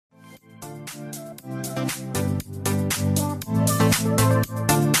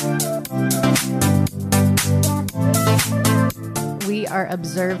We are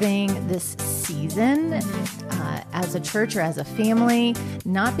observing this season as a church or as a family,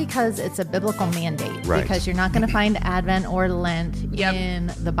 not because it's a biblical mandate, Right. because you're not going to find Advent or Lent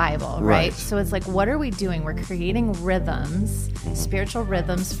in the Bible, right? So it's like, what are we doing? We're creating rhythms, spiritual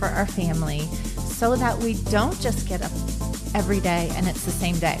rhythms for our family so that we don't just get up every day and it's the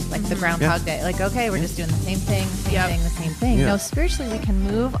same day, like the Groundhog Day. Like, okay, we're just doing the same thing, the same thing. Yeah. No, spiritually, we can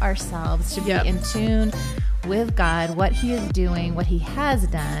move ourselves to be in tune with God, what he is doing, what he has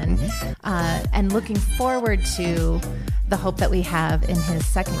done, and looking forward to the hope that we have in his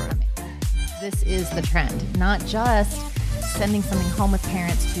second coming. This is the trend, not just sending something home with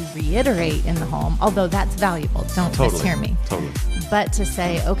parents to reiterate in the home, although that's valuable. Don't mishear me. Totally. But to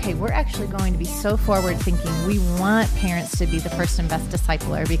say, okay, we're actually going to be so forward thinking. We want parents to be the first and best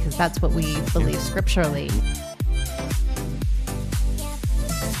discipler because that's what we believe scripturally.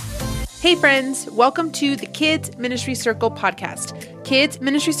 Hey friends, welcome to the Kids Ministry Circle podcast. Kids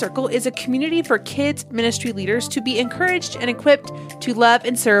Ministry Circle is a community for kids ministry leaders to be encouraged and equipped to love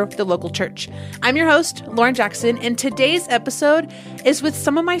and serve the local church. I'm your host, Lauren Jackson, and today's episode is with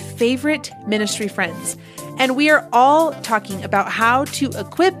some of my favorite ministry friends. And we are all talking about how to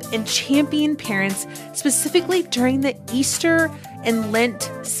equip and champion parents, specifically during the Easter and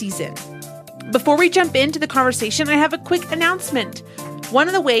Lent season. Before we jump into the conversation, I have a quick announcement. One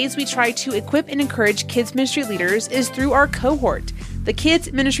of the ways we try to equip and encourage kids ministry leaders is through our cohort. The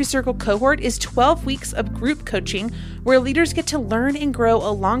Kids Ministry Circle cohort is 12 weeks of group coaching where leaders get to learn and grow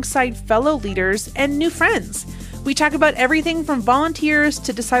alongside fellow leaders and new friends. We talk about everything from volunteers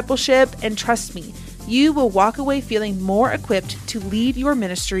to discipleship, and trust me, you will walk away feeling more equipped to lead your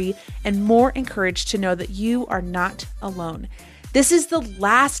ministry and more encouraged to know that you are not alone. This is the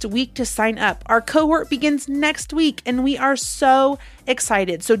last week to sign up. Our cohort begins next week, and we are so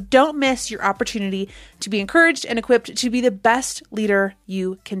excited. So don't miss your opportunity to be encouraged and equipped to be the best leader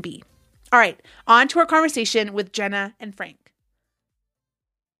you can be. All right, on to our conversation with Jenna and Frank.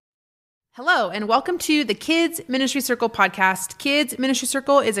 Hello, and welcome to the Kids Ministry Circle podcast. Kids Ministry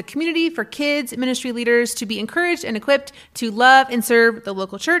Circle is a community for kids ministry leaders to be encouraged and equipped to love and serve the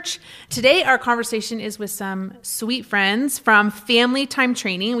local church. Today, our conversation is with some sweet friends from Family Time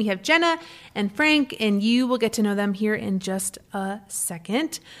Training. We have Jenna and Frank, and you will get to know them here in just a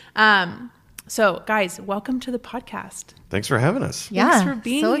second. So, guys, welcome to the podcast. Thanks for having us. Yeah, Thanks for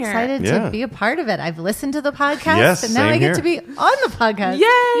being so here. excited to be a part of it. I've listened to the podcast, Yes, and now I same get here. to be on the podcast.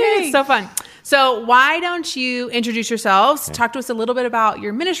 Yay! So fun. So why don't you introduce yourselves, talk to us a little bit about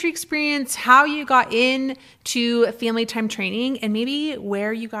your ministry experience, how you got into Family Time Training, and maybe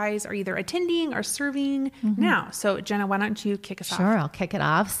where you guys are either attending or serving now. So Jenna, why don't you kick us off? Sure, I'll kick it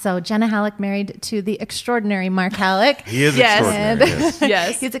off. So Jenna Halleck, married to the extraordinary Mark Halleck. He is Yes. extraordinary. Yes.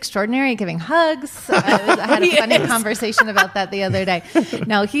 Yes. He's extraordinary at giving hugs. I had a funny conversation about that the other day.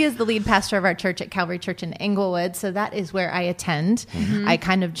 No, he is the lead pastor of our church at Calvary Church in Englewood. So that is where I attend. I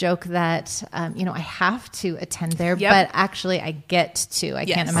kind of joke that, I have to attend there, but actually I get to. I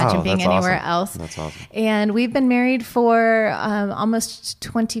can't imagine being that's anywhere awesome. else. That's awesome. And we've been married for almost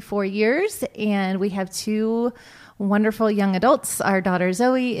 24 years, and we have two wonderful young adults. Our daughter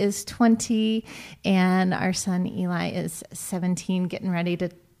Zoe is 20, and our son Eli is 17, getting ready to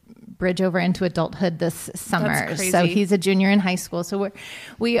bridge over into adulthood this summer. That's crazy. So he's a junior in high school. So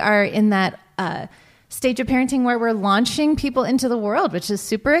we are in that stage of parenting where we're launching people into the world, which is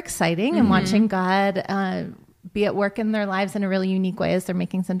super exciting, and watching God be at work in their lives in a really unique way as they're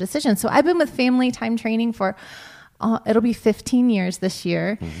making some decisions. So I've been with Family Time Training for it'll be 15 years this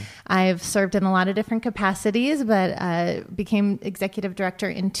year. I've served in a lot of different capacities, but became executive director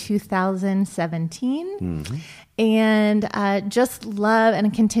in 2017. And just love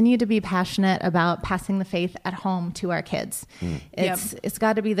and continue to be passionate about passing the faith at home to our kids. It's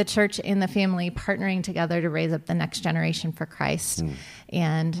got to be the church and the family partnering together to raise up the next generation for Christ.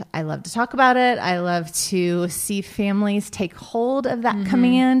 And I love to talk about it. I love to see families take hold of that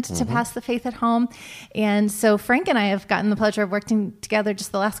command to pass the faith at home. And so Frank and I have gotten the pleasure of working together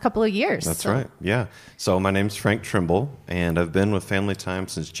just the last couple of years. That's right. Yeah. So my name's Frank Trimble, and I've been with Family Time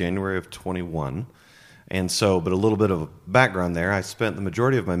since January of 21. And so, but a little bit of background there, I spent the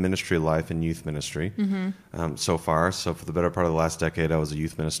majority of my ministry life in youth ministry so far. So for the better part of the last decade, I was a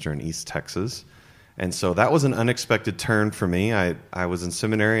youth minister in East Texas. And so that was an unexpected turn for me. I was in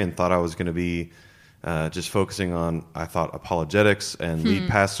seminary and thought I was going to be just focusing on, I thought, apologetics and lead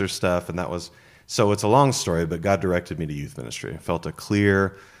pastor stuff. And so it's a long story, but God directed me to youth ministry. I felt a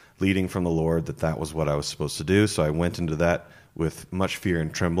clear leading from the Lord that was what I was supposed to do. So I went into that with much fear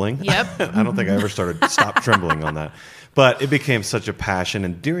and trembling. Yep. I don't think I ever stopped trembling on that. But it became such a passion.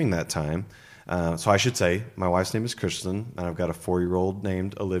 And during that time, so I should say, my wife's name is Kristen, and I've got a 4-year-old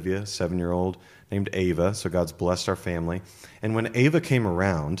named Olivia, 7-year-old named Ava. So God's blessed our family. And when Ava came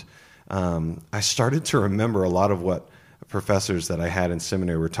around, I started to remember a lot of what professors that I had in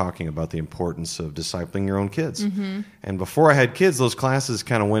seminary were talking about, the importance of discipling your own kids. Mm-hmm. And before I had kids, those classes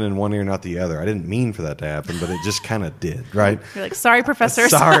kind of went in one ear, not the other. I didn't mean for that to happen, but it just kind of did, right? You're like, sorry,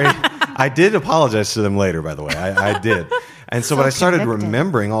 professors. Sorry. I did apologize to them later, by the way. I did. And so but I started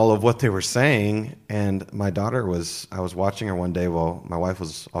remembering all of what they were saying, and my daughter I was watching her one day while my wife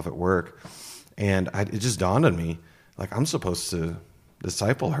was off at work, and it just dawned on me, like, I'm supposed to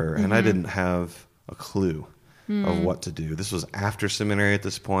disciple her, and I didn't have a clue of what to do. This was after seminary at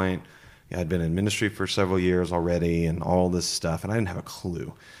this point. I'd been in ministry for several years already and all this stuff, and I didn't have a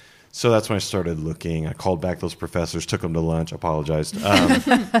clue. So that's when I started looking. I called back those professors, took them to lunch, apologized,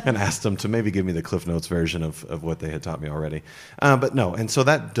 and asked them to maybe give me the Cliff Notes version of what they had taught me already. But no, and so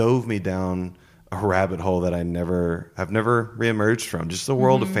that dove me down a rabbit hole that I've never reemerged from, just the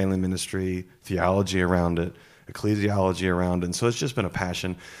world of family ministry, theology around it, ecclesiology around it. And so it's just been a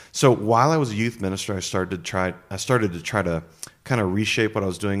passion. So while I was a youth minister, I started to try to kind of reshape what I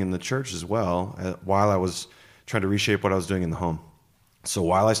was doing in the church as well, while I was trying to reshape what I was doing in the home. So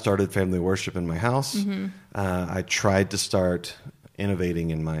while I started family worship in my house, I tried to start innovating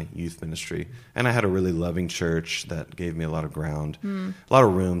in my youth ministry. And I had a really loving church that gave me a lot of ground, a lot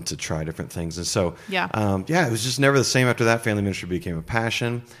of room to try different things. And so, it was just never the same after that. Family ministry became a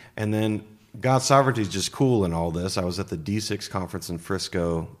passion. And then God's sovereignty is just cool in all this. I was at the D6 conference in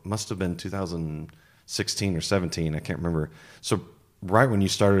Frisco, must have been 2016 or 17, I can't remember. So right when you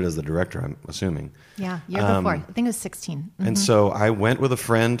started as the director, I'm assuming. Yeah, year before. I think it was 16. Mm-hmm. And so I went with a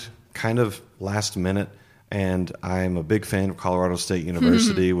friend kind of last minute, and I'm a big fan of Colorado State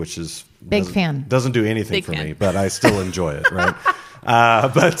University, which is... Doesn't do anything for me, but I still enjoy it, right?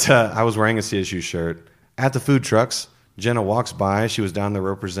 But I was wearing a CSU shirt. At the food trucks, Jenna walks by. She was down there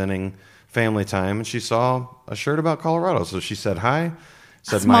representing Family Time, and she saw a shirt about Colorado. So she said hi.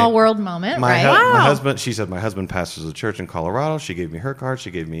 Said, Small world moment, right? My husband, she said, my husband pastors a church in Colorado. She gave me her card. She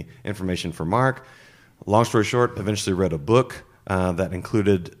gave me information for Mark. Long story short, eventually read a book that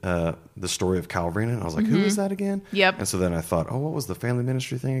included the story of Calvary in it. And I was like, who is that again? Yep. And so then I thought, what was the family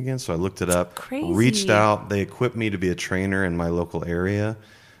ministry thing again? So I looked it up, crazy. Reached out. They equipped me to be a trainer in my local area,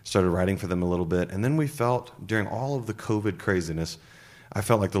 started writing for them a little bit. And then we felt, during all of the COVID craziness, I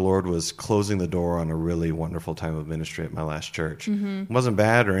felt like the Lord was closing the door on a really wonderful time of ministry at my last church. It wasn't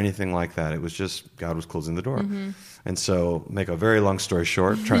bad or anything like that. It was just God was closing the door. And so, make a very long story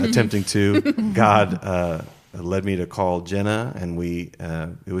short, attempting to, God led me to call Jenna, and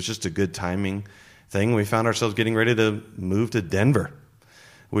it was just a good timing thing. We found ourselves getting ready to move to Denver,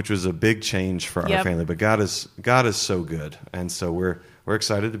 which was a big change for our family. But God is so good, and so we're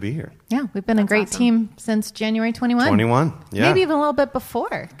excited to be here. Yeah, we've been a great team since January 21. 21, yeah. Maybe even a little bit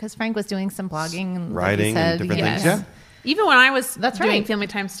before, because Frank was doing some blogging and writing and different things. Yeah. Even when I was doing Family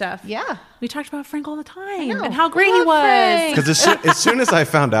Time stuff, we talked about Frank all the time and how great he was. Because as soon as I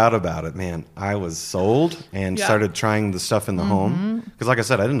found out about it, man, I was sold and started trying the stuff in the home. Because like I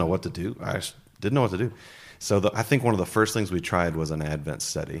said, I didn't know what to do. I didn't know what to do. So I think one of the first things we tried was an Advent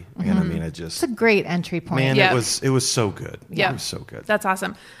study. And I mean, it's a great entry point. Man, it was so good. Yeah, it was so good. That's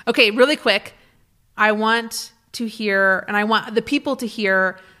awesome. Okay, really quick. I want to hear, and I want the people to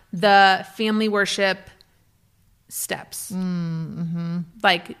hear the family worship steps.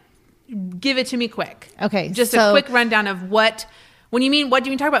 Like, give it to me quick. Okay. Just a quick rundown of what do you mean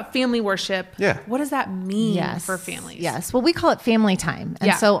talk about family worship? Yeah. What does that mean for families? Yes. Well, we call it family time.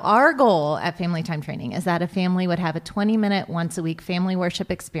 And so our goal at Family Time Training is that a family would have a 20-minute once a week family worship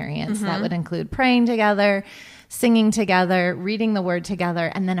experience that would include praying together, singing together, reading the word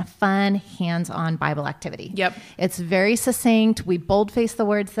together, and then a fun hands-on Bible activity. Yep. It's very succinct. We boldface the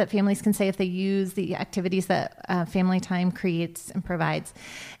words that families can say if they use the activities that Family Time creates and provides.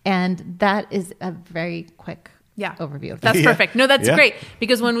 And that is a very quick overview. That's perfect. No, that's great.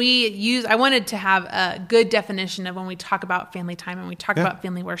 Because when I wanted to have a good definition of when we talk about family time and we talk about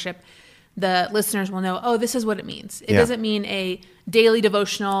family worship, the listeners will know, this is what it means. It doesn't mean a daily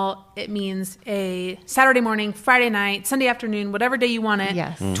devotional. It means a Saturday morning, Friday night, Sunday afternoon, whatever day you want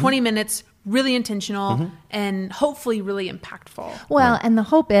it, 20 minutes really intentional and hopefully really impactful. Well, and the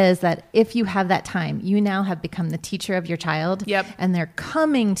hope is that if you have that time, you now have become the teacher of your child. Yep. And they're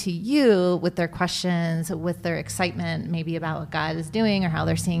coming to you with their questions, with their excitement, maybe about what God is doing or how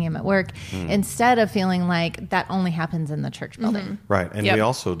they're seeing him at work, instead of feeling like that only happens in the church building. Right. And we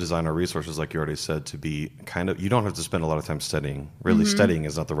also design our resources, like you already said, to be kind of, you don't have to spend a lot of time studying. Really, studying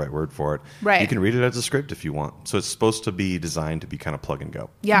is not the right word for it. Right. You can read it as a script if you want. So it's supposed to be designed to be kind of plug and go.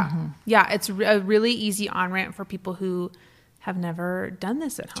 Yeah. Yeah. It's a really easy on-ramp for people who have never done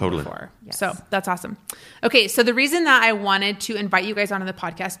this at home before. Yes. So that's awesome. Okay. So the reason that I wanted to invite you guys onto the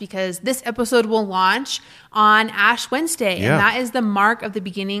podcast, because this episode will launch on Ash Wednesday. Yeah. And that is the mark of the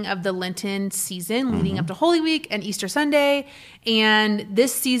beginning of the Lenten season leading up to Holy Week and Easter Sunday. And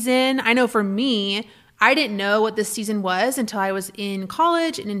this season, I know for me, I didn't know what this season was until I was in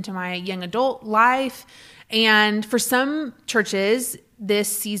college and into my young adult life. And for some churches, this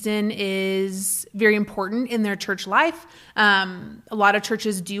season is very important in their church life. A lot of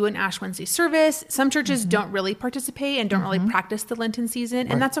churches do an Ash Wednesday service. Some churches don't really participate and don't really practice the Lenten season,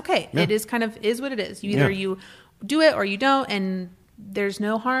 and that's okay. Yeah. It is kind of is what it is. You either you do it or you don't, and there's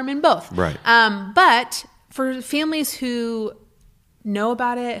no harm in both. Right. But for families who know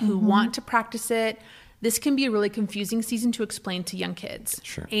about it, who want to practice it, this can be a really confusing season to explain to young kids.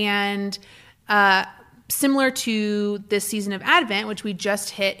 Sure. And similar to this season of Advent, which we just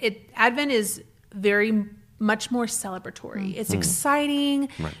hit, Advent is very much more celebratory. It's exciting.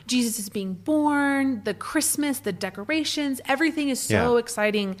 Right. Jesus is being born, the Christmas, the decorations, everything is so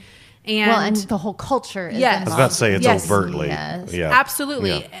exciting. And the whole culture is Yes. I was about to say it's Yes. overtly. Yes. Yeah.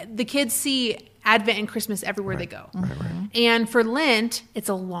 Absolutely. Yeah. The kids see Advent and Christmas everywhere they go. Right. And for Lent, it's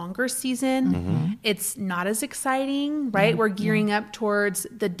a longer season. It's not as exciting, right? We're gearing up towards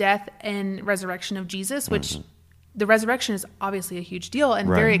the death and resurrection of Jesus, which the resurrection is obviously a huge deal and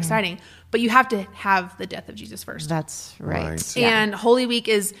very exciting, but you have to have the death of Jesus first. That's right. Right. And Holy Week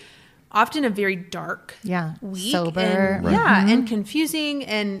is often a very dark week. Sober. And, and confusing.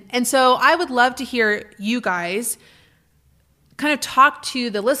 And so I would love to hear you guys kind of talk to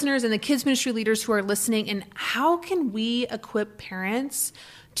the listeners and the kids ministry leaders who are listening, and how can we equip parents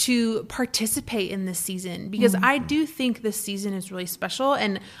to participate in this season? Because I do think this season is really special,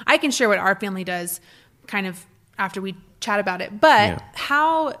 and I can share what our family does kind of after we chat about it, but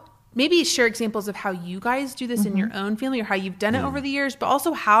how maybe share examples of how you guys do this in your own family or how you've done it over the years, but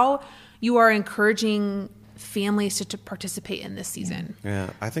also how you are encouraging families to participate in this season. Yeah,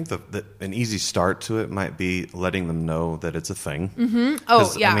 I think that an easy start to it might be letting them know that it's a thing.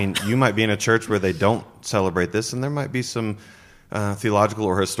 Oh, yeah. I mean, you might be in a church where they don't celebrate this, and there might be some theological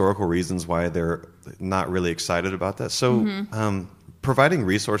or historical reasons why they're not really excited about that. So providing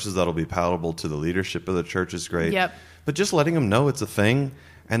resources that'll be palatable to the leadership of the church is great. Yep. But just letting them know it's a thing,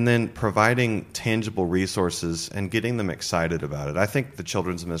 and then providing tangible resources and getting them excited about it. I think the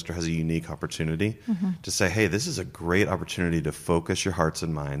children's minister has a unique opportunity to say, hey, this is a great opportunity to focus your hearts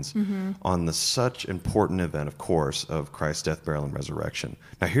and minds on the such important event, of course, of Christ's death, burial, and resurrection.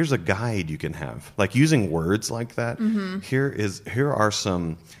 Now, here's a guide you can have. Like using words like that, here are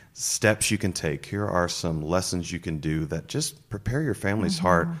some steps you can take. Here are some lessons you can do that just prepare your family's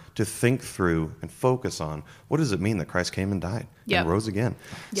heart to think through and focus on what does it mean that Christ came and died and rose again.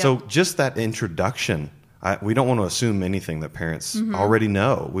 So just that introduction, we don't want to assume anything that parents already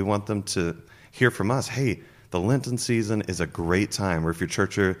know. We want them to hear from us, hey, the Lenten season is a great time. Or if your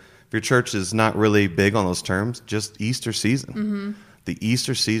church is not really big on those terms, just Easter season. The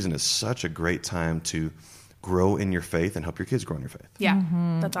Easter season is such a great time to grow in your faith and help your kids grow in your faith. Yeah,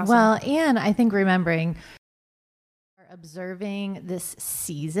 that's awesome. Well, and I think remembering observing this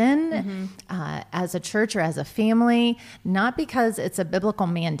season as a church or as a family, not because it's a biblical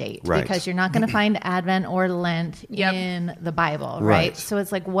mandate, because you're not going to find Advent or Lent in the Bible, right? So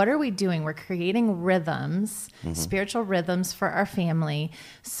it's like, what are we doing? We're creating rhythms, spiritual rhythms for our family,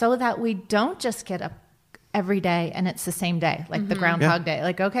 so that we don't just get up every day and it's the same day, like the Groundhog Day.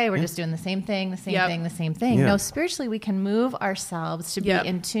 Like, okay, we're just doing the same thing, the same thing. Yeah. No, spiritually, we can move ourselves to be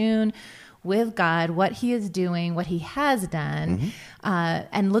in tune with God, what he is doing, what he has done,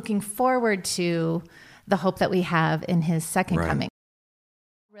 and looking forward to the hope that we have in his second coming.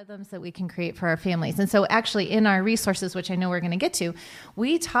 Rhythms that we can create for our families. And so actually in our resources, which I know we're going to get to,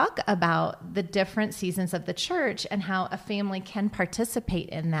 we talk about the different seasons of the church and how a family can participate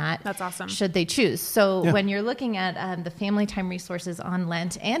in that. That's awesome. Should they choose. So when you're looking at the family time resources on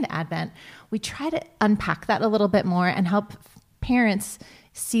Lent and Advent, we try to unpack that a little bit more and help parents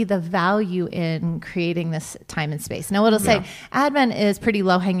see the value in creating this time and space. Now, it'll say Advent is pretty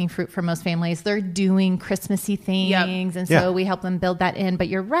low-hanging fruit for most families. They're doing Christmassy things, and so we help them build that in. But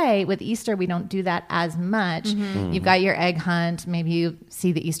you're right, with Easter, we don't do that as much. You've got your egg hunt. Maybe you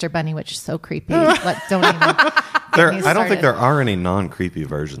see the Easter bunny, which is so creepy. Don't even... I don't think there are any non-creepy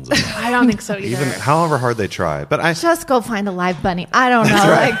versions of that. I don't think so either. Even however hard they try. But just go find a live bunny. I don't know.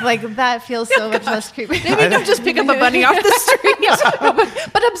 Right. Like that feels so much less creepy. Maybe don't just pick up a bunny off the street.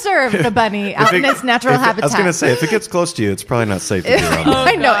 but observe the bunny out in its natural habitat. I was going to say, if it gets close to you, it's probably not safe to be around.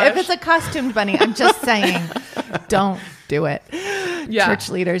 I know. If it's a costumed bunny, I'm just saying, don't do it. Church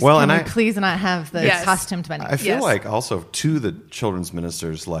leaders, can we please not have the costumed bunny? I feel like also to the children's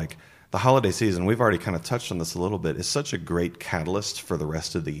ministers, like the holiday season, we've already kind of touched on this a little bit, is such a great catalyst for the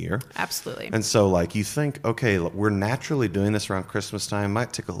rest of the year. Absolutely. And so like you think, okay, we're naturally doing this around Christmas time,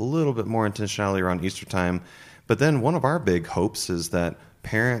 might take a little bit more intentionality around Easter time. But then one of our big hopes is that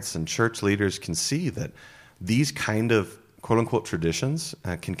parents and church leaders can see that these kind of quote unquote traditions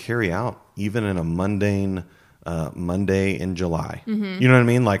can carry out even in a mundane Monday in July. You know what I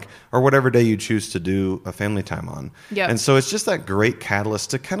mean? Like, or whatever day you choose to do a family time on. Yep. And so it's just that great catalyst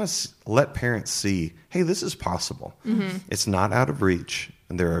to kind of let parents see, hey, this is possible. It's not out of reach.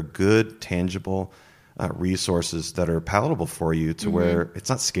 And there are good, tangible resources that are palatable for you to where it's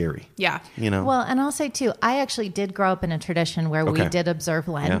not scary. Yeah. You know? Well, and I'll say too, I actually did grow up in a tradition where we did observe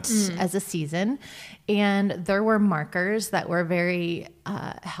Lent as a season. And there were markers that were very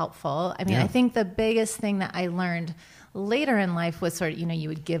helpful. I mean, I think the biggest thing that I learned later in life was sort of, you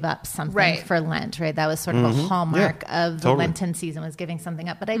would give up something for Lent, right? That was sort of a hallmark of the Lenten season, was giving something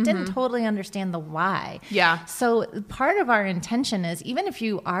up. But I didn't totally understand the why. Yeah. So part of our intention is, even if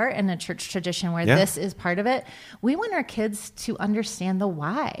you are in a church tradition where this is part of it, we want our kids to understand the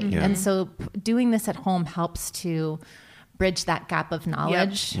why. And so doing this at home helps to bridge that gap of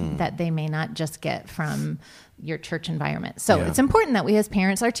knowledge that they may not just get from your church environment. So it's important that we as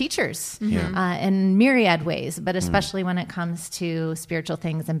parents are teachers in myriad ways, but especially when it comes to spiritual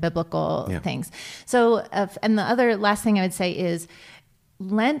things and biblical things. So, and the other last thing I would say is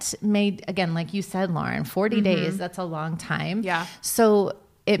Lent made, again, like you said, Lauren, 40 days, that's a long time. Yeah. So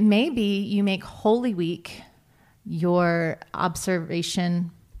it may be you make Holy Week your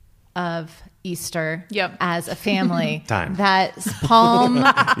observation of Easter as a family. Time. That's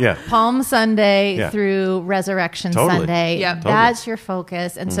Palm Sunday through Resurrection Sunday. That's your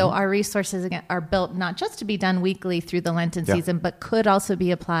focus. And so our resources again are built not just to be done weekly through the Lenten season, but could also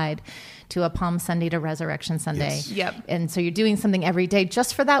be applied to a Palm Sunday to Resurrection Sunday. And so you're doing something every day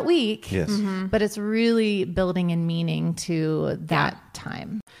just for that week, but it's really building in meaning to that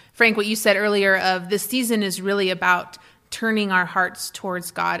time. Frank, what you said earlier of this season is really about turning our hearts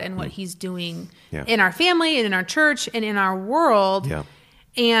towards God and what he's doing in our family and in our church and in our world.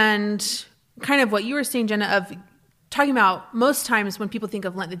 And kind of what you were saying, Jenna, of talking about most times when people think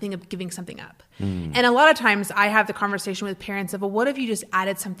of Lent, they think of giving something up. And a lot of times I have the conversation with parents of, well, what if you just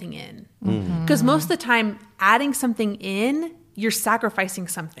added something in? Because most of the time adding something in, you're sacrificing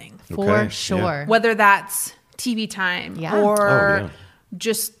something. For sure. Whether that's TV time or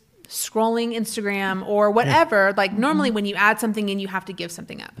just scrolling Instagram or whatever, like normally when you add something in, you have to give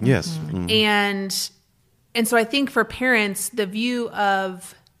something up. And so I think for parents, the view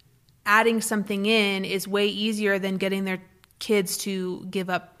of adding something in is way easier than getting their kids to give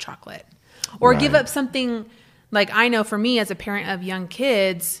up chocolate or give up something. Like I know for me as a parent of young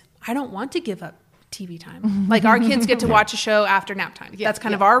kids, I don't want to give up TV time. Like our kids get to watch a show after nap time. That's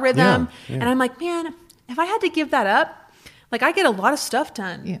kind of our rhythm. And I'm like, man, if I had to give that up, like I get a lot of stuff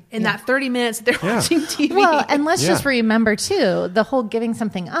done in that 30 minutes they're watching TV. Well, and let's just remember too, the whole giving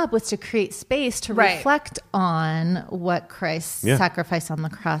something up was to create space to reflect on what Christ's sacrifice on the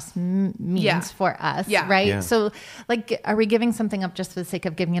cross means for us, right? So like, are we giving something up just for the sake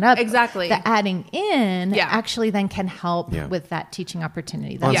of giving it up? Exactly. The adding in actually then can help with that teaching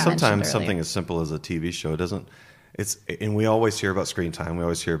opportunity. That sometimes something as simple as a TV show doesn't, and we always hear about screen time. We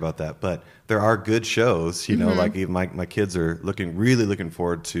always hear about that, but there are good shows, like even my kids are really looking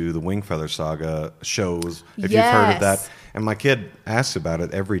forward to the Wingfeather Saga shows, if you've heard of that. And my kid asks about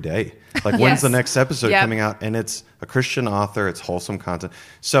it every day. Like, when's the next episode coming out? And it's a Christian author. It's wholesome content.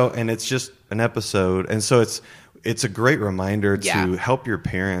 So, and it's just an episode. And so it's a great reminder to help your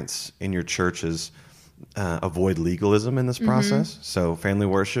parents in your churches avoid legalism in this process. So family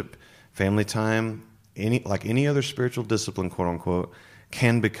worship, family time, any other spiritual discipline, quote unquote,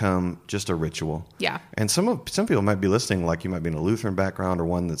 can become just a ritual. And some people might be listening, like you might be in a Lutheran background or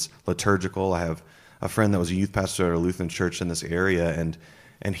one that's liturgical. I have a friend that was a youth pastor at a Lutheran church in this area,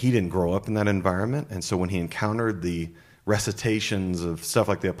 and he didn't grow up in that environment. And so when he encountered the recitations of stuff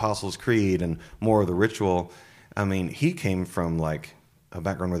like the Apostles' Creed and more of the ritual. I mean, he came from like a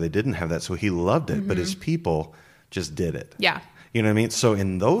background where they didn't have that, so he loved it, but his people just did it. Yeah. You know what I mean? So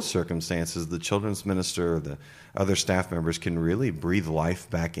in those circumstances, the children's minister or the other staff members can really breathe life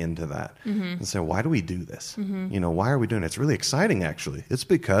back into that and say, why do we do this? You know, why are we doing it? It's really exciting, actually. It's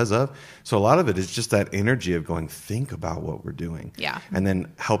because of, so a lot of it is just that energy of going, think about what we're doing. Yeah. And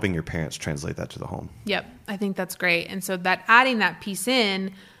then helping your parents translate that to the home. Yep. I think that's great. And so that adding that piece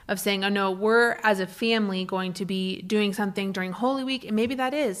in of saying, oh no, we're as a family going to be doing something during Holy Week. And maybe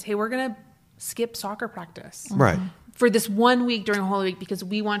that is, hey, we're going to skip soccer practice. Right. For this 1 week during Holy Week because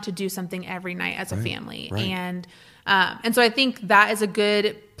we want to do something every night as a family. Right. And so I think that is a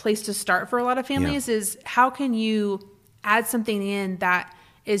good place to start for a lot of families is how can you add something in that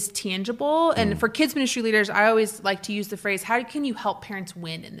is tangible? And for kids ministry leaders, I always like to use the phrase, how can you help parents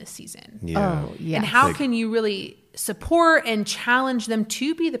win in this season? Yeah. Oh, yeah. And how can you really support and challenge them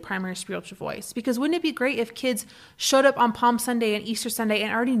to be the primary spiritual voice? Because wouldn't it be great if kids showed up on Palm Sunday and Easter Sunday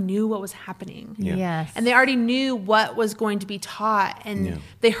and already knew what was happening? Yeah. Yes. And they already knew what was going to be taught and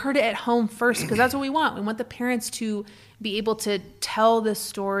they heard it at home first because that's what we want. We want the parents to be able to tell this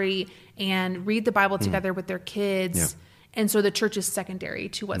story and read the Bible together with their kids. Yeah. And so the church is secondary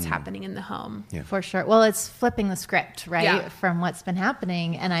to what's happening in the home. Yeah. For sure. Well, it's flipping the script, right? Yeah. From what's been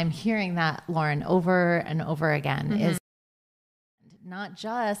happening. And I'm hearing that, Lauren, over and over again is not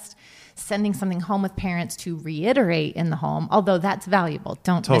just sending something home with parents to reiterate in the home, although that's valuable.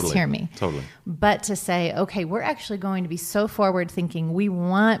 Don't mishear me. Totally. But to say, okay, we're actually going to be so forward thinking. We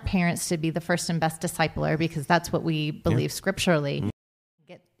want parents to be the first and best discipler because that's what we believe scripturally.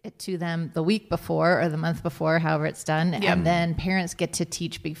 Get it to them the week before or the month before, however it's done. Yep. And then parents get to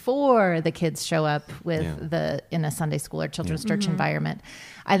teach before the kids show up with in a Sunday school or children's church environment.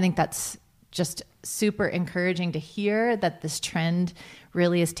 I think that's just super encouraging to hear that this trend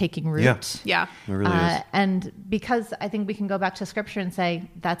really is taking root. Yeah. It really is. And because I think we can go back to scripture and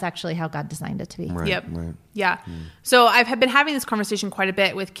say, that's actually how God designed it to be. Right. Yep. Right. Yeah. So I've been having this conversation quite a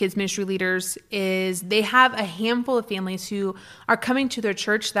bit with kids ministry leaders is they have a handful of families who are coming to their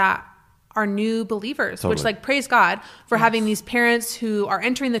church that are new believers, which like praise God for having these parents who are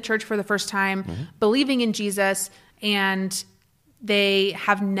entering the church for the first time, believing in Jesus, and they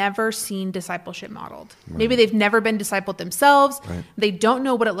have never seen discipleship modeled. Right. Maybe they've never been discipled themselves. Right. They don't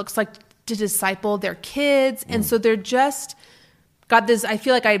know what it looks like to disciple their kids. And so they're just got this, I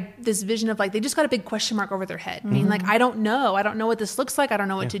feel like this vision of like, they just got a big question mark over their head. Meaning like, I don't know what this looks like. I don't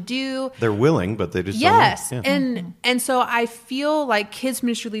know what to do. They're willing, but they just yes. don't know. And so I feel like kids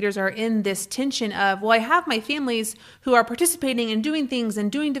ministry leaders are in this tension of, well, I have my families who are participating and doing things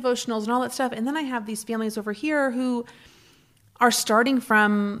and doing devotionals and all that stuff. And then I have these families over here who are starting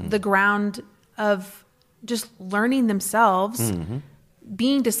from the ground of just learning themselves,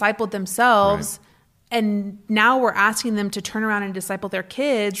 being discipled themselves. Right. And now we're asking them to turn around and disciple their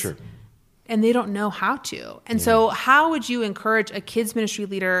kids and they don't know how to. And so how would you encourage a kids ministry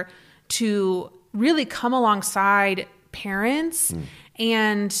leader to really come alongside parents?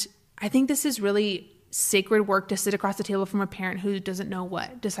 And I think this is really sacred work to sit across the table from a parent who doesn't know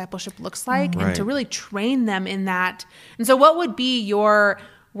what discipleship looks like and to really train them in that. And so what would be your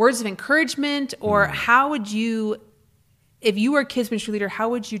words of encouragement, or how would you, if you were a kids ministry leader, how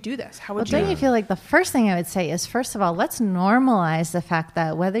would you do this? How would Don't you feel like the first thing I would say is, first of all, let's normalize the fact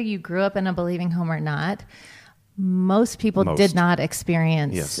that whether you grew up in a believing home or not, most people did not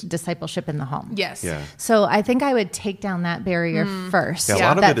experience discipleship in the home. Yes. Yeah. So I think I would take down that barrier first. Yeah, a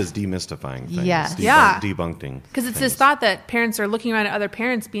lot of it is demystifying things. Yes. Debunking. Because it's this thought that parents are looking around at other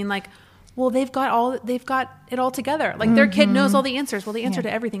parents being like, well, they've got it all together. Like their kid knows all the answers. Well, the answer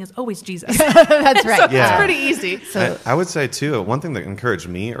to everything is always Jesus. That's right. So it's pretty easy. So I would say too, one thing that encouraged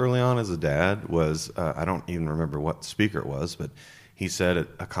me early on as a dad was, I don't even remember what speaker it was, but he said at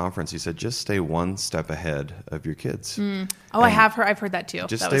a conference, he said, just stay one step ahead of your kids. Oh, I've heard that too.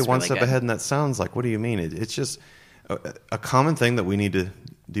 Just that stay was one really step good. ahead. And that sounds like, what do you mean? It's just a common thing that we need to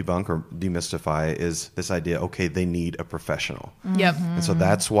debunk or demystify is this idea, okay, they need a professional. Yep. And so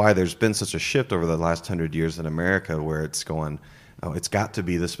that's why there's been such a shift over the last 100 years in America where it's going, oh, it's got to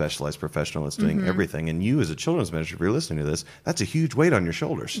be the specialized professional that's doing everything. And you as a children's minister, if you're listening to this, that's a huge weight on your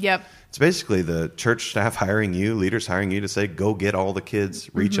shoulders. Yep. It's basically the church staff hiring you, leaders hiring you to say, go get all the kids,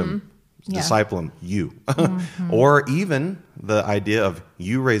 reach them, disciple them, you. Or even the idea of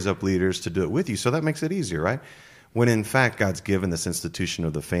you raise up leaders to do it with you. So that makes it easier, right? When in fact, God's given this institution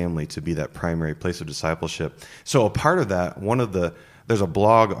of the family to be that primary place of discipleship. So a part of that, there's a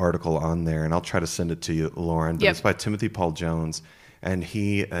blog article on there, and I'll try to send it to you, Lauren, but it's by Timothy Paul Jones. And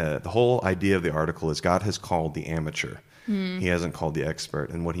the whole idea of the article is God has called the amateur He hasn't called the expert.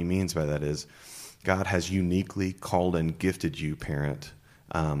 And what he means by that is God has uniquely called and gifted you, parent,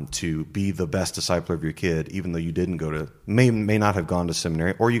 to be the best discipler of your kid, even though you didn't may not have gone to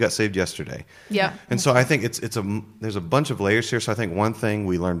seminary, or you got saved yesterday. Yeah. And so I think there's a bunch of layers here. So I think one thing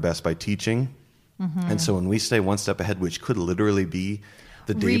we learn best by teaching. And so when we stay one step ahead, which could literally be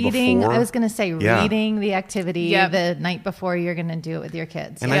the day before. I was going to say reading the activity the night before you're going to do it with your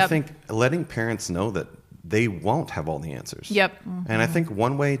kids. And I think letting parents know that they won't have all the answers. Yep. And I think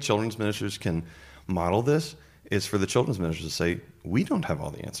one way children's ministers can model this is for the children's ministers to say, we don't have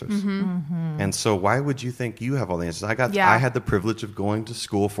all the answers. And so why would you think you have all the answers? I had the privilege of going to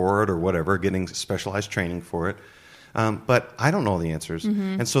school for it or whatever, getting specialized training for it. But I don't know the answers.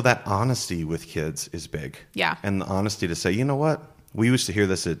 And so that honesty with kids is big. Yeah. And the honesty to say, you know what? We used to hear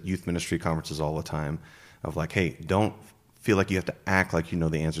this at youth ministry conferences all the time of like, hey, don't feel like you have to act like you know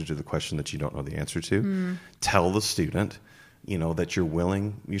the answer to the question that you don't know the answer to. Tell the student, that you're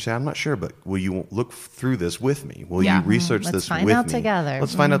willing. You say, I'm not sure, but will you look through this with me? Will you research this with me? Let's find out together.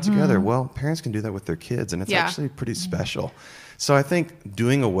 Let's find out together. Well, parents can do that with their kids, and it's actually pretty special. So I think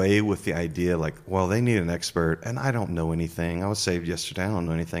doing away with the idea like, well, they need an expert, and I don't know anything. I was saved yesterday. I don't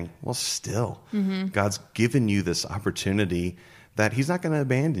know anything. Well, still, God's given you this opportunity that he's not going to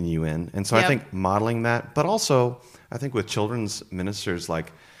abandon you in. And so I think modeling that, but also I think with children's ministers,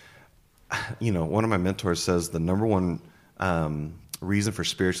 like, one of my mentors says the number one reason for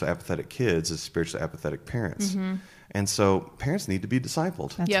spiritually apathetic kids is spiritually apathetic parents. And so parents need to be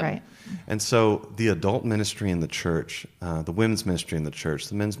discipled. That's right. And so the adult ministry in the church, the women's ministry in the church,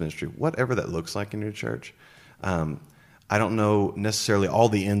 the men's ministry, whatever that looks like in your church, I don't know necessarily all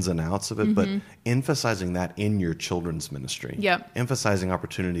the ins and outs of it, but emphasizing that in your children's ministry, emphasizing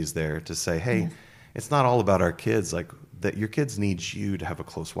opportunities there to say, hey, it's not all about our kids, like that your kids need you to have a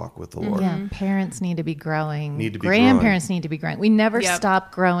close walk with the Lord. Yeah, parents need to be growing. Grandparents need to be growing. We never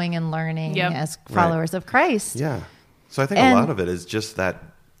stop growing and learning as followers of Christ. Yeah. So I think a lot of it is just that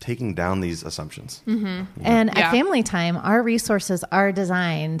taking down these assumptions. And at family time, our resources are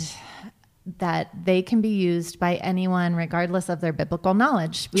designed that they can be used by anyone regardless of their biblical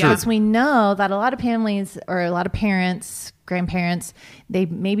knowledge. Because we know that a lot of families or a lot of parents, grandparents, they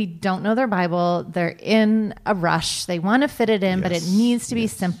maybe don't know their Bible. They're in a rush. They want to fit it in, but it needs to be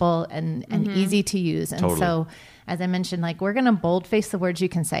simple and easy to use. And so, as I mentioned, like we're going to boldface the words you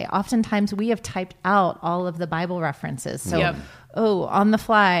can say. Oftentimes we have typed out all of the Bible references. So, on the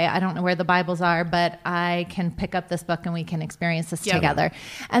fly, I don't know where the Bibles are, but I can pick up this book and we can experience this together.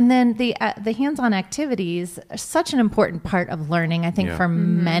 And then the hands-on activities are such an important part of learning. I think for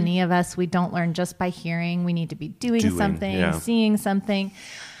many of us, we don't learn just by hearing. We need to be doing something, seeing something.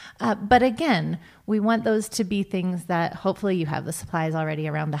 But again, we want those to be things that hopefully you have the supplies already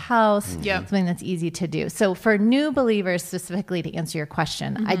around the house, something that's easy to do. So for new believers, specifically to answer your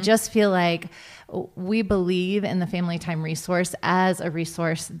question, I just feel like we believe in the Family Time resource as a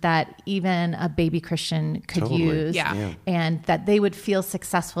resource that even a baby Christian could use and that they would feel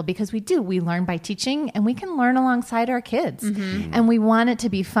successful because we learn by teaching and we can learn alongside our kids and we want it to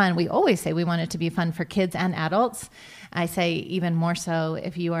be fun. We always say we want it to be fun for kids and adults. I say even more so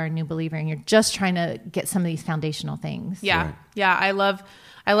if you are a new believer and you're just trying to get some of these foundational things. Yeah. I love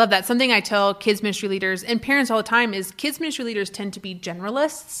that. Something I tell kids ministry leaders and parents all the time is kids ministry leaders tend to be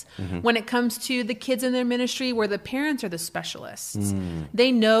generalists when it comes to the kids in their ministry, where the parents are the specialists.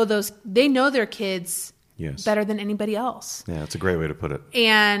 They know their kids better than anybody else. Yeah, it's a great way to put it.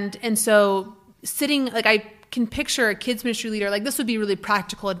 And so sitting, like I can picture a kids ministry leader, like this would be really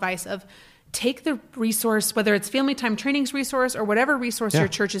practical advice of take the resource, whether it's Family Time Training's resource or whatever resource your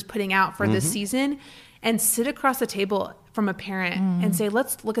church is putting out for this season, and sit across the table from a parent and say,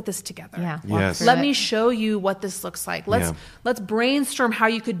 let's look at this together. Let me show you what this looks like. Let's brainstorm how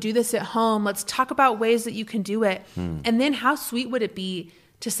you could do this at home. Let's talk about ways that you can do it. And then how sweet would it be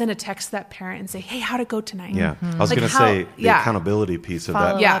to send a text to that parent and say, hey, how'd it go tonight? I was going to say the accountability piece of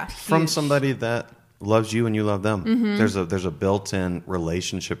that from somebody that loves you and you love them. There's a built-in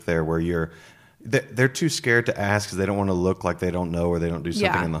relationship there where they're too scared to ask because they don't want to look like they don't know or they don't do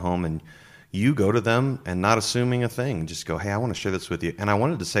something in the home, and you go to them and not assuming a thing, just go, hey, I want to share this with you. And I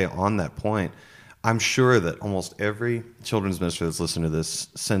wanted to say on that point, I'm sure that almost every children's minister that's listening to this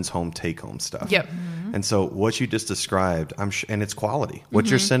sends home take-home stuff. And so what you just described, and it's quality. What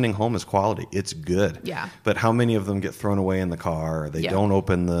you're sending home is quality. It's good. But how many of them get thrown away in the car, or they don't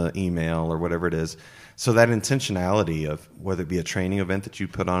open the email or whatever it is? So that intentionality of whether it be a training event that you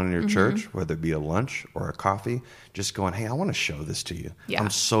put on in your church, whether it be a lunch or a coffee, just going, hey, I want to show this to you. I'm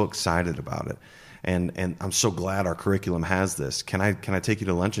so excited about it. And I'm so glad our curriculum has this. Can I take you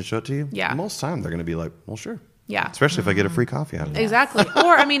to lunch and show it to you? Most of the time they're going to be like, well, sure. Yeah. Especially if I get a free coffee out of it. Exactly.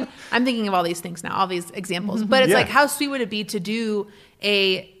 Or, I mean, I'm thinking of all these things now, all these examples, but it's like, how sweet would it be to do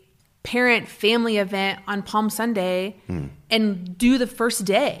a parent family event on Palm Sunday and do the first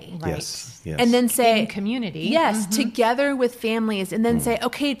day? Right. Yes. And then say, in community. Yes, together with families, and then say,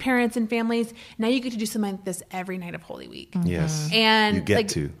 okay, parents and families, now you get to do something like this every night of Holy Week. Yes. And you get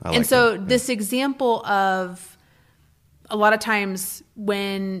to. I like and so that. this example of a lot of times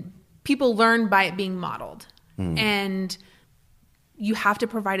when people learn by it being modeled, and you have to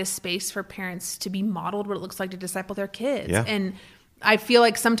provide a space for parents to be modeled what it looks like to disciple their kids. Yeah. And I feel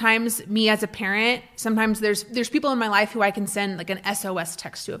like sometimes me as a parent, sometimes there's people in my life who I can send like an SOS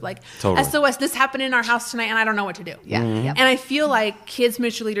text to of like, Totally. SOS, this happened in our house tonight and I don't know what to do. Yeah. Yep. And I feel like kids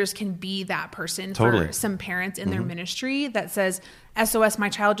ministry leaders can be that person Totally. for some parents in their ministry that says, SOS, my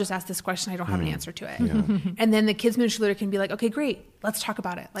child just asked this question. I don't have an answer to it. And then the kids ministry leader can be like, okay, great. Let's talk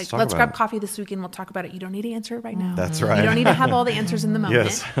about it. Like, talk let's about grab it. coffee this weekend. We'll talk about it. You don't need to answer it right now. That's right. You don't need to have all the answers in the moment.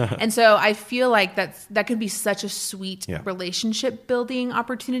 Yes. And so I feel like that could be such a sweet Yeah. relationship building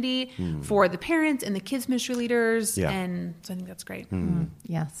opportunity for the parents and the kids ministry leaders. Yeah. And so I think that's great.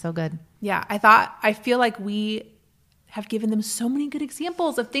 Yeah, so good. Yeah. I feel like we have given them so many good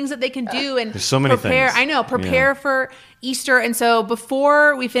examples of things that they can do and There's so many prepare. things. I know, prepare for Easter. And so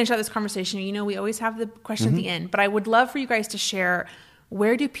before we finish out this conversation, we always have the question at the end, but I would love for you guys to share,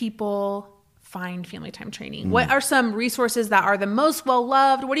 where do people find family time training? What are some resources that are the most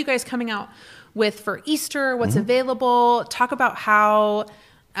well-loved? What are you guys coming out with for Easter? What's available? Talk about how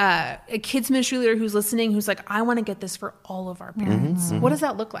a kids ministry leader who's listening, who's like, I want to get this for all of our parents. What does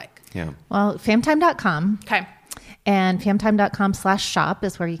that look like? Yeah. Well, famtime.com. Okay. And famtime.com/shop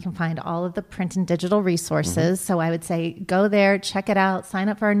is where you can find all of the print and digital resources. So I would say go there, check it out, sign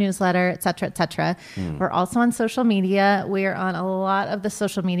up for our newsletter, et cetera, et cetera. We're also on social media. We're on a lot of the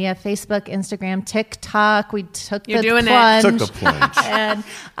social media, Facebook, Instagram, TikTok. We took You're the doing it. plunge. Took the plunge.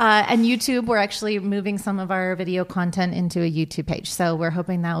 And YouTube, we're actually moving some of our video content into a YouTube page. So we're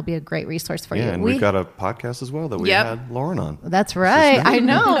hoping that will be a great resource for you. Yeah, and we've got a podcast as well that we had Lauren on. That's right. I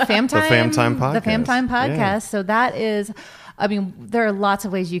know. Famtime. The Famtime podcast. The Famtime podcast. Yeah. So that is, I mean, there are lots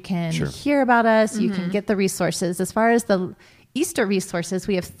of ways you can hear about us. You can get the resources. As far as the Easter resources,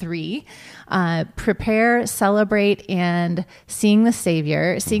 we have 3. Prepare, Celebrate, and Seeing the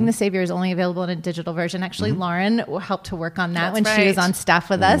Savior. Seeing the Savior is only available in a digital version. Actually, Lauren helped to work on that That's when she was right. on staff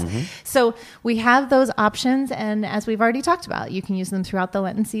with us. So we have those options. And as we've already talked about, you can use them throughout the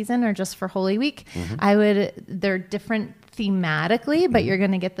Lenten season or just for Holy Week. They're different thematically, but you're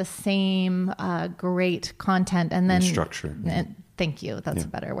going to get the same great content and then structure. Thank you. That's a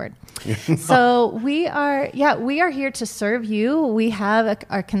better word. So we are here to serve you. We have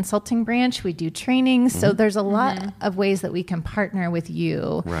our consulting branch. We do trainings. So there's a lot of ways that we can partner with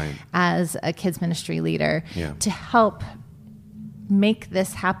you as a kids ministry leader to help make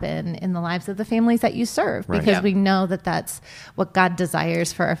this happen in the lives of the families that you serve, because we know that that's what God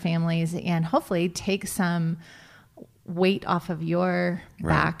desires for our families, and hopefully take some weight off of your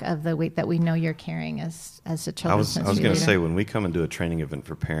back of the weight that we know you're carrying as a children's I was going to say, when we come and do a training event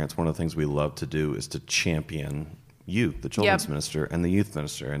for parents, one of the things we love to do is to champion you, the children's minister, and the youth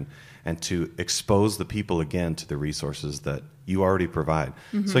minister, and to expose the people again to the resources that you already provide.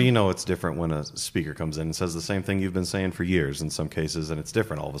 So it's different when a speaker comes in and says the same thing you've been saying for years in some cases, and it's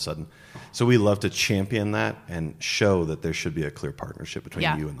different all of a sudden. So we love to champion that and show that there should be a clear partnership between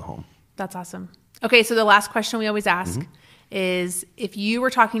you and the home. That's awesome. Okay, so the last question we always ask is, if you were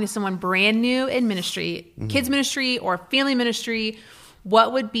talking to someone brand new in ministry, kids ministry or family ministry,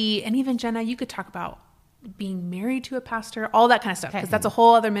 what would be, and even Jenna, you could talk about being married to a pastor, all that kind of stuff, because that's a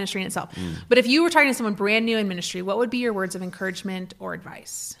whole other ministry in itself. But if you were talking to someone brand new in ministry, what would be your words of encouragement or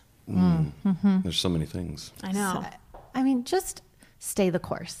advice? There's so many things. I know. So, I mean, just stay the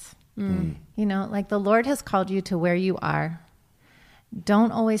course. Like the Lord has called you to where you are.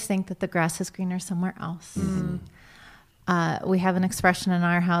 Don't always think that the grass is greener somewhere else. We have an expression in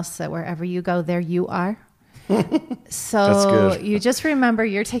our house that wherever you go, there you are. So you just remember,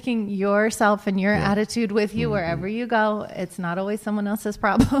 you're taking yourself and your attitude with you wherever you go. It's not always someone else's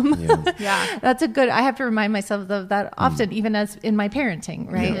problem. That's I have to remind myself of that often, even as in my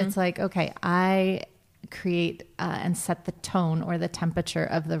parenting, right? It's like, okay, I create and set the tone or the temperature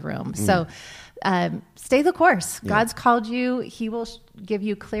of the room. So stay the course. God's called you. He will give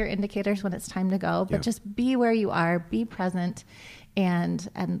you clear indicators when it's time to go, but just be where you are, be present, and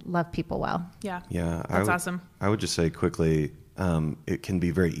love people well. Yeah. That's awesome. I would just say quickly, it can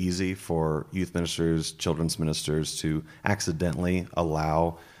be very easy for youth ministers, children's ministers to accidentally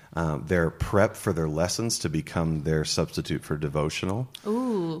allow their prep for their lessons to become their substitute for devotional.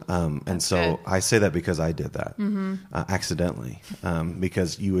 Ooh, and so good. I say that because I did that accidentally.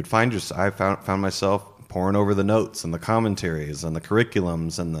 Because you would I found myself poring over the notes and the commentaries and the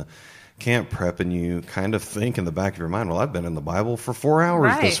curriculums and the camp prep, and you kind of think in the back of your mind, well, I've been in the Bible for 4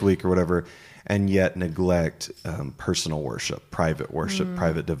 hours this week or whatever, and yet neglect personal worship,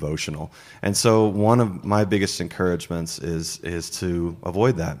 private devotional. And so one of my biggest encouragements is to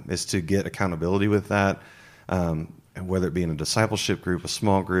avoid that, is to get accountability with that, whether it be in a discipleship group, a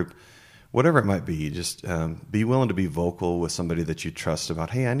small group, whatever it might be. Just be willing to be vocal with somebody that you trust about,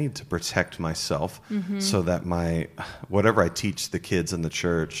 hey, I need to protect myself so that whatever I teach the kids in the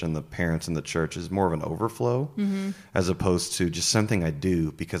church and the parents in the church is more of an overflow as opposed to just something I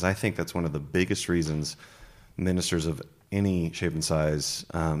do, because I think that's one of the biggest reasons ministers of any shape and size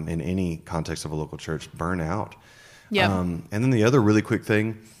in any context of a local church burn out. Yeah. And then the other really quick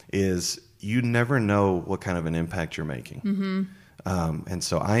thing is you never know what kind of an impact you're making. And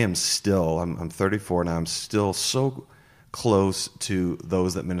so I'm 34 now. I'm still so close to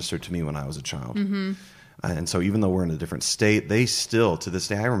those that ministered to me when I was a child. And so even though we're in a different state, they still, to this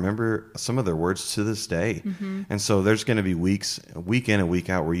day, I remember some of their words to this day. And so there's going to be weeks, week in and week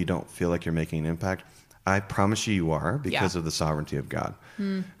out, where you don't feel like you're making an impact. I promise you are, because of the sovereignty of God.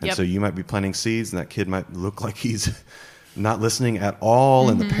 And so you might be planting seeds, and that kid might look like he's not listening at all,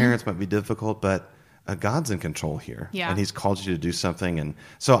 and the parents might be difficult, but God's in control here, and he's called you to do something. And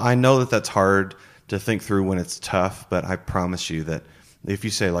so I know that that's hard to think through when it's tough, but I promise you that if you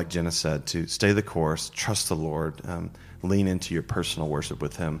say, like Jenna said, to stay the course, trust the Lord, lean into your personal worship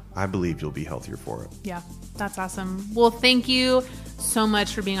with him, I believe you'll be healthier for it. Yeah, that's awesome. Well, thank you so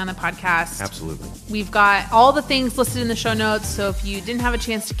much for being on the podcast. Absolutely. We've got all the things listed in the show notes, so if you didn't have a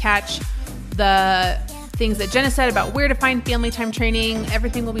chance to catch the things that Jenna said about where to find family time training,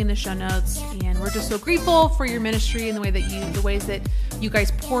 everything will be in the show notes. And we're just so grateful for your ministry and the ways that you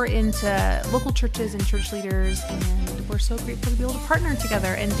guys pour into local churches and church leaders. And we're so grateful to be able to partner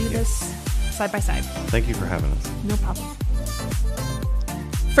together and do this side by side. Thank you for having us. No problem.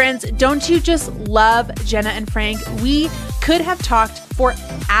 Friends, don't you just love Jenna and Frank? We could have talked for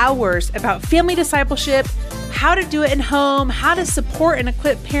hours about family discipleship, how to do it in home, how to support and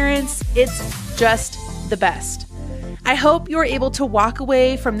equip parents. It's just the best. I hope you're able to walk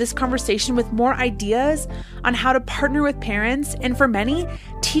away from this conversation with more ideas on how to partner with parents, and for many,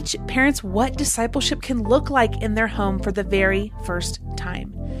 teach parents what discipleship can look like in their home for the very first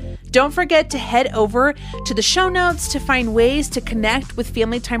time. Don't forget to head over to the show notes to find ways to connect with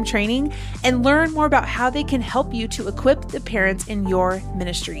Family Time Training and learn more about how they can help you to equip the parents in your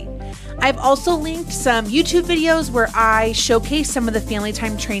ministry. I've also linked some YouTube videos where I showcase some of the Family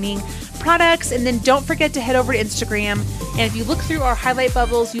Time Training products. And then don't forget to head over to Instagram. And if you look through our highlight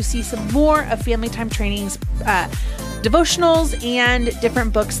bubbles, you see some more of Family Time Training's devotionals and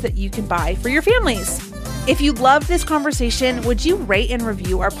different books that you can buy for your families. If you love this conversation, would you rate and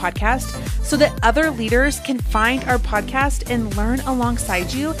review our podcast so that other leaders can find our podcast and learn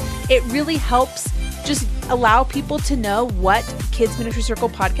alongside you? It really helps just allow people to know what Kids Ministry Circle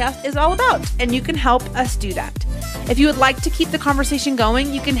podcast is all about, and you can help us do that. If you would like to keep the conversation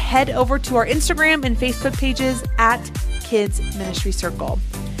going, you can head over to our Instagram and Facebook pages at Kids Ministry Circle.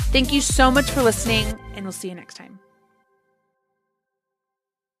 Thank you so much for listening, and we'll see you next time.